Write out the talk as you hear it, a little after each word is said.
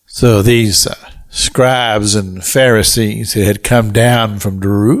So these scribes and Pharisees who had come down from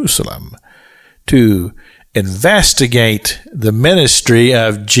Jerusalem to investigate the ministry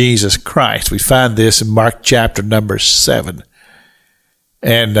of Jesus Christ. We find this in Mark chapter number 7.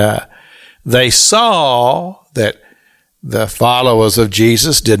 And they saw that the followers of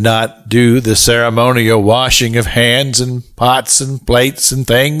Jesus did not do the ceremonial washing of hands and pots and plates and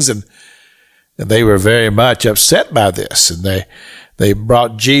things, and they were very much upset by this, and they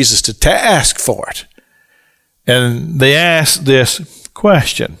brought Jesus to task for it. And they asked this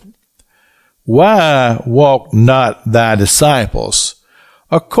question: why walk not thy disciples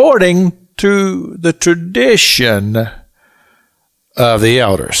according to the tradition of the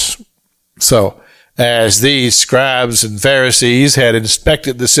elders? So, as these scribes and Pharisees had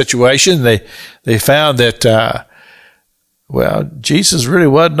inspected the situation, they found that, Jesus really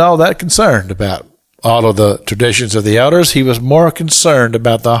wasn't all that concerned about all of the traditions of the elders. He was more concerned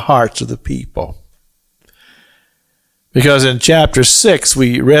about the hearts of the people. Because in chapter 6,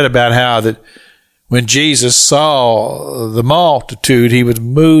 we read about how that when Jesus saw the multitude, he was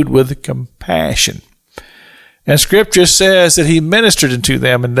moved with compassion. And Scripture says that he ministered unto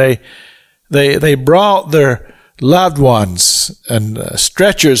them, and they brought their loved ones and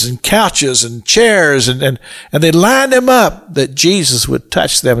stretchers and couches and chairs, and they lined them up that Jesus would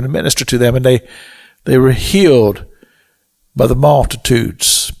touch them and minister to them, and they were healed by the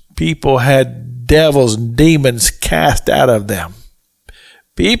multitudes. People had devils and demons cast out of them.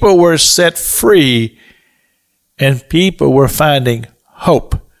 People were set free, and people were finding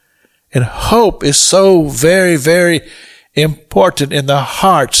hope. And hope is so very, very important in the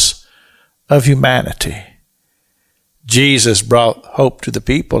hearts of humanity. Jesus brought hope to the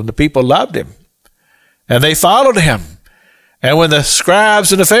people, and the people loved him, and they followed him. And when the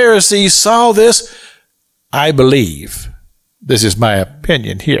scribes and the Pharisees saw this, I believe, this is my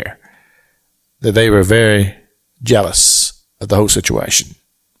opinion here, that they were very jealous of the whole situation.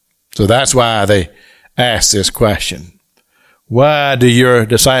 So that's why they asked this question: why do your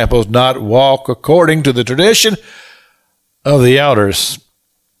disciples not walk according to the tradition of the elders?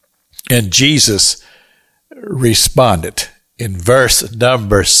 And Jesus responded in verse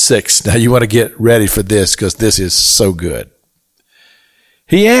number 6. Now you want to get ready for this, because this is so good.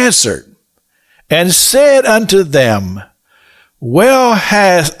 He answered and said unto them, well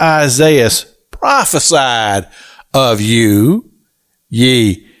has Isaiah prophesied of you,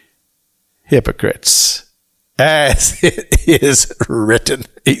 ye hypocrites, as it is written.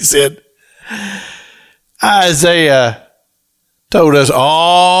 He said, Isaiah told us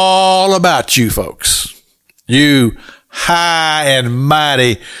all about you folks, you high and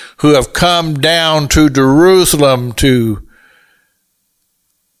mighty who have come down to Jerusalem to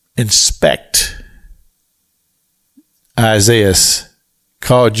inspect. Isaiah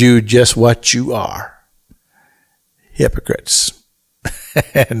called you just what you are, hypocrites.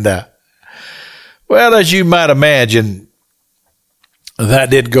 And as you might imagine, that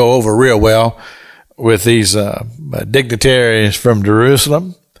did go over real well with these dignitaries from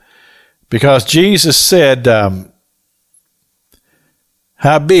Jerusalem, because Jesus said,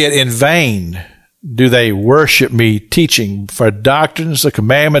 howbeit in vain do they worship me, teaching for doctrines the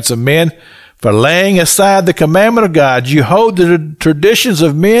commandments of men, for laying aside the commandment of God, you hold the traditions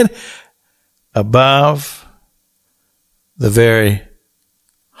of men above the very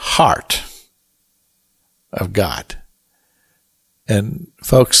heart of God. And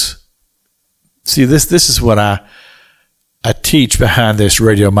folks, see, this is what I teach behind this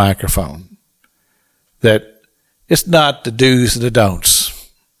radio microphone, that it's not the do's and the don'ts.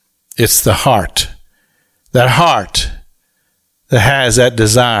 It's the heart, that heart that has that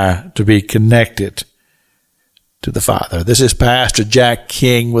desire to be connected to the Father. This is Pastor Jack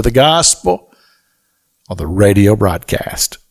King with the gospel on the radio broadcast.